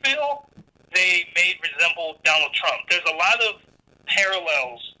honestly feel they made resemble Donald Trump. There's a lot of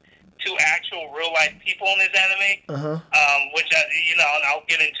parallels to actual real life people in this anime, which I'll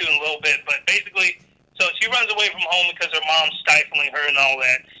get into in a little bit. But basically, so she runs away from home because her mom's stifling her and all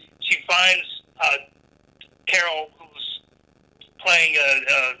that. She finds Carol, who's playing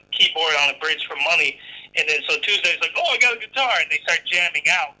a keyboard on a bridge for money, and then so Tuesday's like, oh, I got a guitar, and they start jamming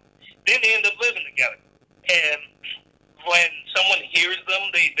out. Then they end up living together, and when someone hears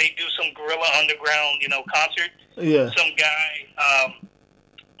them, they do some guerrilla underground, concert. Yeah. Some guy,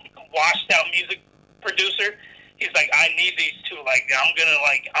 washed out music producer. He's like, I need these two. I'm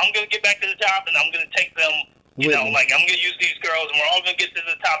gonna get back to the top, and I'm gonna take them. I'm gonna use these girls, and we're all gonna get to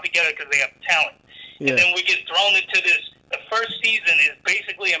the top together because they have talent. Yeah. And then we get thrown into this. The first season is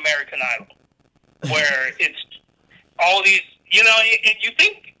basically American Idol, where it's all these, and you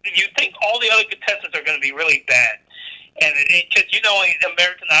think all the other contestants are gonna be really bad, and because in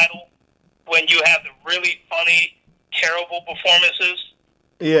American Idol, when you have the really funny, terrible performances.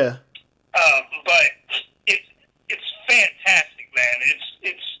 Yeah. But it's fantastic, man.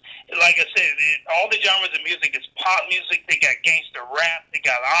 It's like I said, all the genres of music. It's pop music. They got gangster rap. They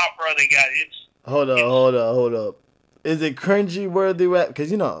got opera. They got Hold up. Is it cringy worthy rap?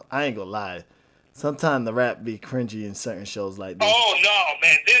 Because I ain't gonna lie. Sometimes the rap be cringy in certain shows like this. Oh no,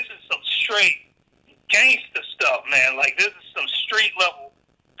 man! This is some straight gangster stuff, man. Like this is some street level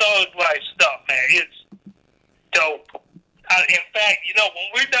thug life stuff, man. It's dope. In fact, when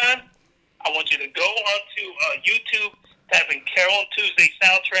we're done, I want you to go onto YouTube, type in Carol and Tuesday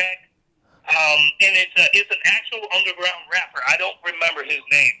soundtrack, and it's an actual underground rapper. I don't remember his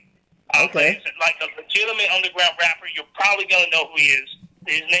name. Okay. It's like a legitimate underground rapper. You're probably gonna know who he is.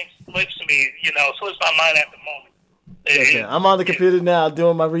 His name slips me, slips my mind at the moment. Okay. I'm on the computer now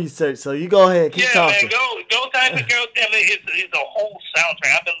doing my research, so you go ahead, keep talking. Man, go type in Carol. It's a whole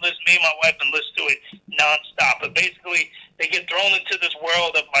soundtrack. Me and my wife been listening to it nonstop. But basically, they get thrown into this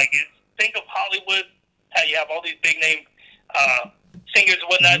world of think of Hollywood, how you have all these big name singers and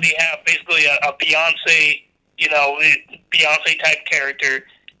whatnot. They have basically a Beyonce, Beyonce type character.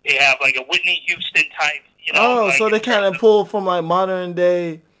 They have like a Whitney Houston type. So they kind of pull from modern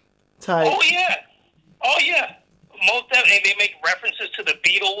day type. Oh yeah. Most of them, they make references to the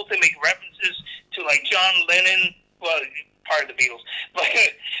Beatles. They make references to John Lennon. Well, part of the Beatles, but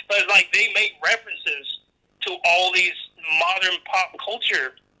they make references to all these modern pop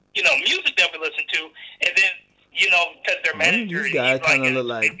culture, music that we listen to, and then because their manager, these guys kind of look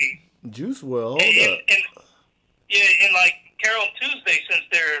like Juice WRLD. And Carol and Tuesday, since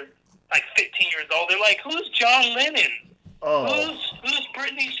they're 15 years old, they're like, who's John Lennon? Oh. Who's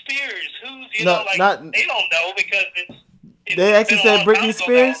Britney Spears? Who's they don't know because it's they actually said Britney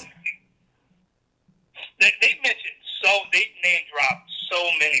Spears. They mentioned they name dropped so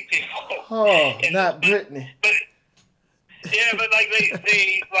many people. Oh, And- not Britney. But yeah, but like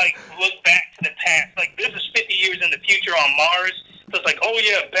they like look back to the past. Like this is 50 years in the future on Mars. So it's like, oh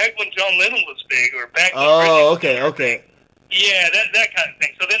yeah, back when John Lennon was big, or back when Britney Oh, was okay, big. okay. Yeah, that kind of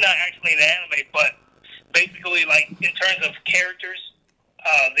thing. So they're not actually in the anime, but basically, like in terms of characters,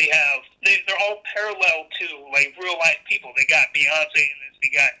 they're all parallel to like real life people. They got Beyonce in this. They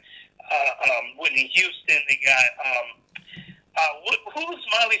got Whitney Houston. They got who's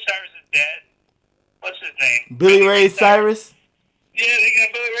Miley Cyrus's dad? What's his name? Billy Ray Cyrus? Yeah, they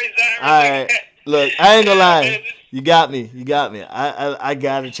got Billy Ray Cyrus. All right. Look, I ain't gonna Yeah, lie. man, You got me. I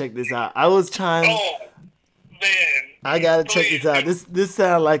gotta check this out. I was trying. oh man, I gotta check please. this out. This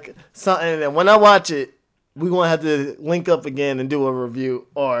sounds like something that when I watch it, we gonna have to link up again and do a review,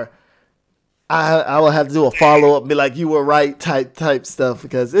 or I will have to do a follow up, be like you were right type stuff,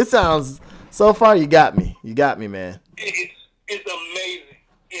 because it sounds so far. You got me, man. It's amazing.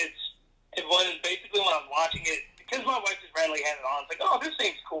 It was basically when I was watching it, because my wife just randomly had it on. It's like, oh, this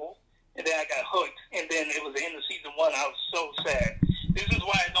seems cool, and then I got hooked, and then it was the end of season 1. I was so sad. This is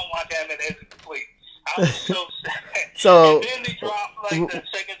why I don't watch anime as complete. I was so sad. So and then they dropped like the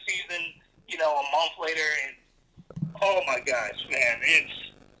second season, a month later, and oh my gosh, man,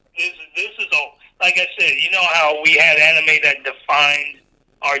 this is all. Like I said, you know how we had anime that defined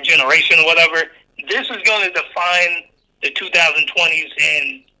our generation or whatever. This is going to define the 2020s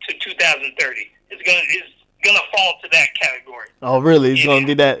and to 2030. It's gonna fall into that category. oh really? It's gonna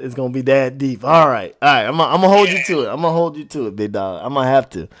be that. It's gonna be that deep. All right. I'm gonna hold you to it. I'm gonna hold you to it, big dog. I'm gonna have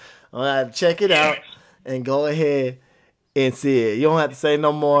to. I'm gonna have to check it out and go ahead and see it. You don't have to say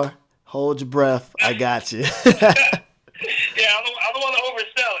no more. Hold your breath. I got you. Yeah, I don't want to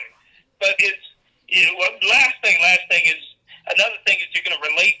oversell it, but it's last thing is another thing is you're gonna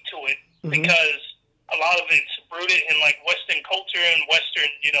relate to it because a lot of it's rooted in like Western culture and Western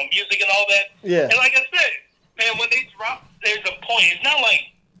music and all that. Yeah. And like I said, man, when they drop, there's a point. It's not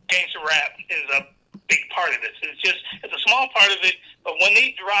like gangster rap is a big part of this. It's a small part of it. But when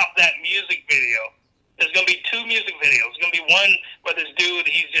they drop that music video, there's gonna be 2 music videos. There's gonna be one where this dude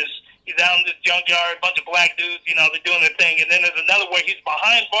he's out in this junkyard, a bunch of black dudes, they're doing their thing, and then there's another where he's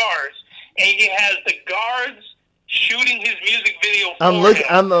behind bars and he has the guards shooting his music video.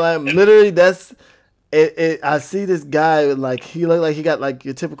 I'm literally that's. I see this guy like he look like he got like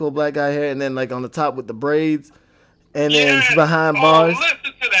your typical black guy hair, and then like on the top with the braids, and then it's behind bars.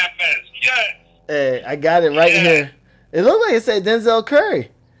 Listen to that mess. Yes. Hey, I got it right here. It looked like it said Denzel Curry.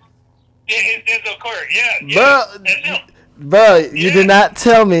 Yeah, it's Denzel Curry. Yeah. Bro, That's him. bro, you did not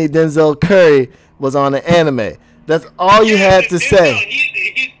tell me Denzel Curry was on an anime. That's all you had to say.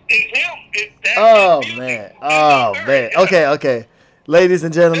 It's him. Oh man. Oh man. Okay. Ladies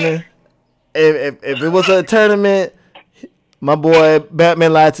and gentlemen. If it was a tournament, my boy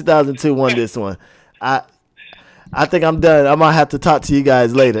Batman Live 2002 won this one. I think I'm done. I might have to talk to you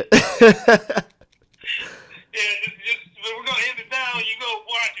guys later. Yeah, we're gonna end it now. You go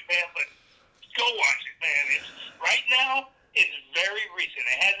watch it, man. But go watch it, man. Right now, it's very recent.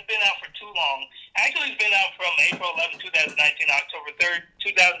 It hasn't been out for too long. Actually, it's been out from April 11, 2019, October 3rd,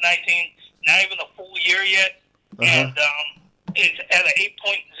 2019. Not even a full year yet, and it's at an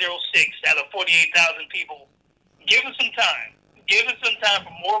 8.06 out of 48,000 people. Give it some time. Give it some time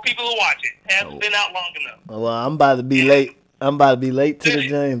for more people to watch it. It hasn't been out long enough. Well, I'm about to be late. I'm about to be late to the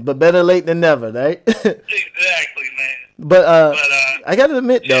game, but better late than never, right? Exactly, man. But I gotta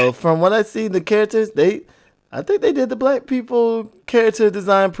admit though, from what I see, the characters I think they did the black people character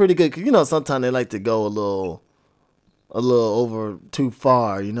design pretty good. 'Cause sometimes they like to go a little over too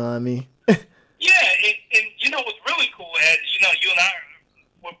far. You know what I mean? Yeah, and what's really cool is, you and I,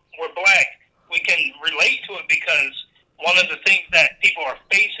 we're black. We can relate to it because one of the things that people are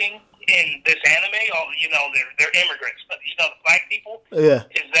facing in this anime, they're immigrants, but the black people, Yeah.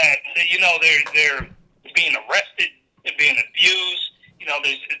 is that they're being arrested, they're being abused.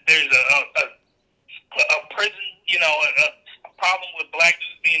 There's a prison, a problem with black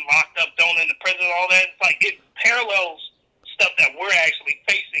dudes being locked up, thrown into prison, all that. It's like it parallels stuff that we're actually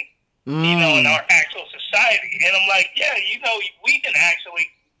facing. In our actual society. And I'm like, yeah, we can actually,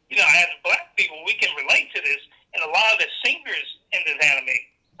 as black people, we can relate to this. And a lot of the singers in this anime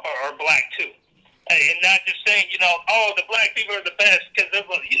are black too. And not just saying, the black people are the best, because there's,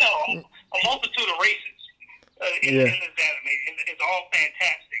 a multitude of races in this anime. And it's all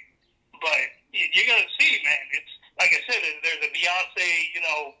fantastic. But you're going to see, man, it's, like I said, there's a Beyonce,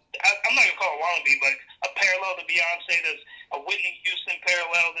 I'm not going to call it wannabe, but a parallel to Beyonce. There's a Whitney Houston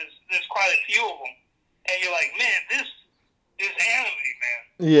parallel. There's quite a few of them. And you're like, man, this anime, man.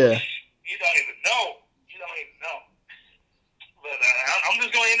 Yeah. You don't even know. You don't even know.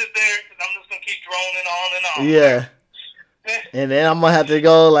 droning on and on. Yeah. And then I'm gonna have to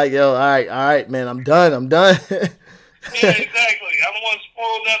go like, yo, all right, man, I'm done. Yeah, exactly. I don't want to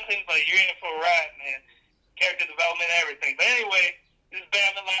spoil nothing, but you're in it for a ride, man. Character development, everything. But anyway, this is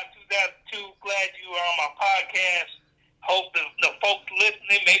Batman Live 2002. Glad you are on my podcast. Hope the folks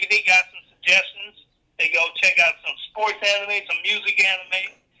listening, maybe they got some suggestions. They go check out some sports anime, some music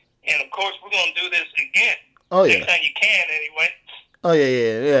anime. And, of course, we're going to do this again. Oh, yeah. Next time you can, anyway. Oh,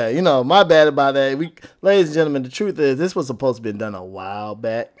 yeah. You know, my bad about that. Ladies and gentlemen, the truth is this was supposed to be done a while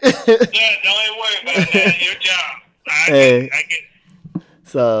back. Yeah, don't even worry about that. Your job. I get it.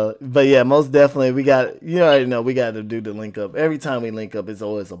 So, but yeah, most definitely you already know we got to do the link up. Every time we link up, it's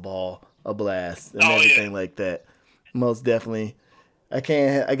always a ball, a blast, and everything like that. Most definitely. I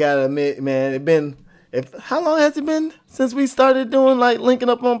gotta admit, man, how long has it been since we started doing like linking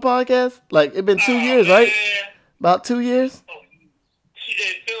up on podcasts? Like it been 2 years, right? About 2 years?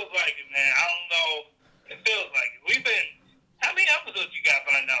 It feels like it, man. I don't know. It feels like it. How many episodes you got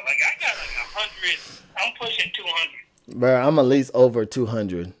by now? Like I got like 100. I'm pushing 200. Bro, I'm at least over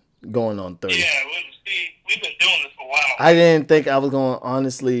 200, going on 30. Yeah, we've been doing this for a while. I didn't think I was going to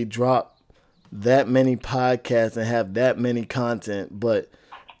honestly drop that many podcasts and have that many content, but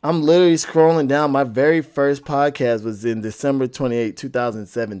I'm literally scrolling down. My very first podcast was in December 28,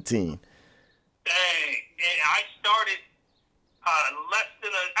 2017. Dang, and I started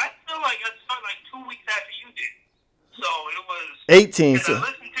I feel like I started like 2 weeks after you did. So it was 18. So I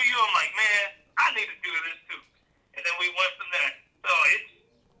listened to you, I'm like, man, I need to do this too. And then we went from there. So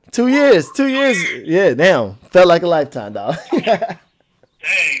it's 2 years. 2 years. Yeah, damn. Felt like a lifetime, dog. Dang,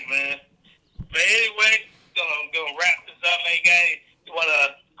 man. But anyway, gonna wrap this up, man. Guys, you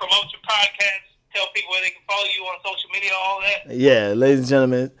wanna promote your podcast? Tell people where they can follow you on social media, all that. Yeah, ladies and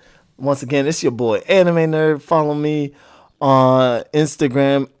gentlemen, once again, it's your boy Anime Nerd. Follow me on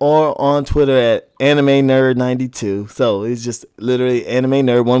Instagram or on Twitter at Anime Nerd 92. So it's just literally Anime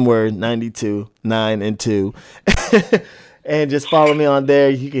Nerd, one word, 92, 9 and 2. And just follow me on there.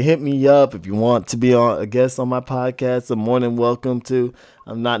 You can hit me up if you want to be on a guest on my podcast. I'm more than welcome to.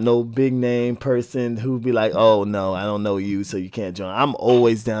 I'm not no big name person who be like, oh no, I don't know you, so you can't join. I'm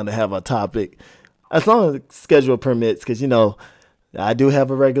always down to have a topic as long as the schedule permits, because you know I do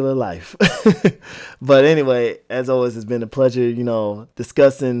have a regular life. But anyway, as always, it's been a pleasure, you know,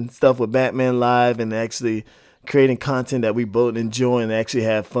 discussing stuff with Batman Live and actually creating content that we both enjoy and actually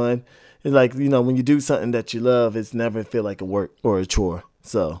have fun. It's like, you know, when you do something that you love, it's never feel like a work or a chore.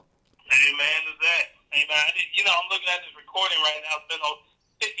 So. Amen to that. Amen. You know, I'm looking at this recording right now. It's been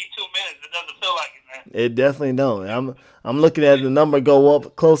 52 minutes. It doesn't feel like it, man. It definitely don't. I'm looking at the number go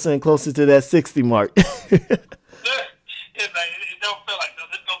up closer and closer to that 60 mark. It don't feel like this.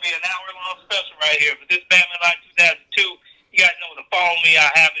 This is going to be an hour-long special right here. But this Batman Live 2002, you guys know to follow me. I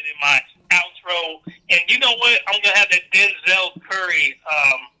have it in my outro. And you know what? I'm going to have that Denzel Curry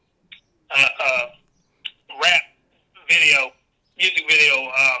rap video, music video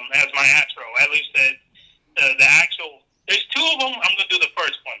as my outro. At least the actual, there's two of them. I'm going to do the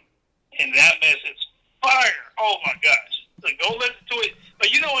first one. And that mess is fire. Oh, my gosh. So go listen to it.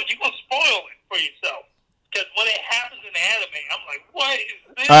 But you know what? You're going to spoil it for yourself. Because when it happens in the anime, I'm like, what is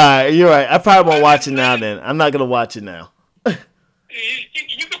this? All right, you're right. I probably won't watch it now then. I'm not going to watch it now. You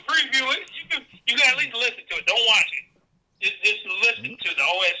can preview it. You can at least listen to it. Don't watch it. Just listen to the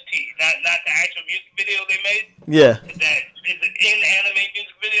OST, not the actual music video they made. Yeah. That is an in-anime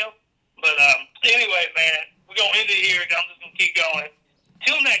music video. But anyway, man, we're going to end it here. I'm just going to keep going.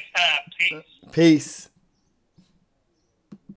 Till next time. Peace. Peace.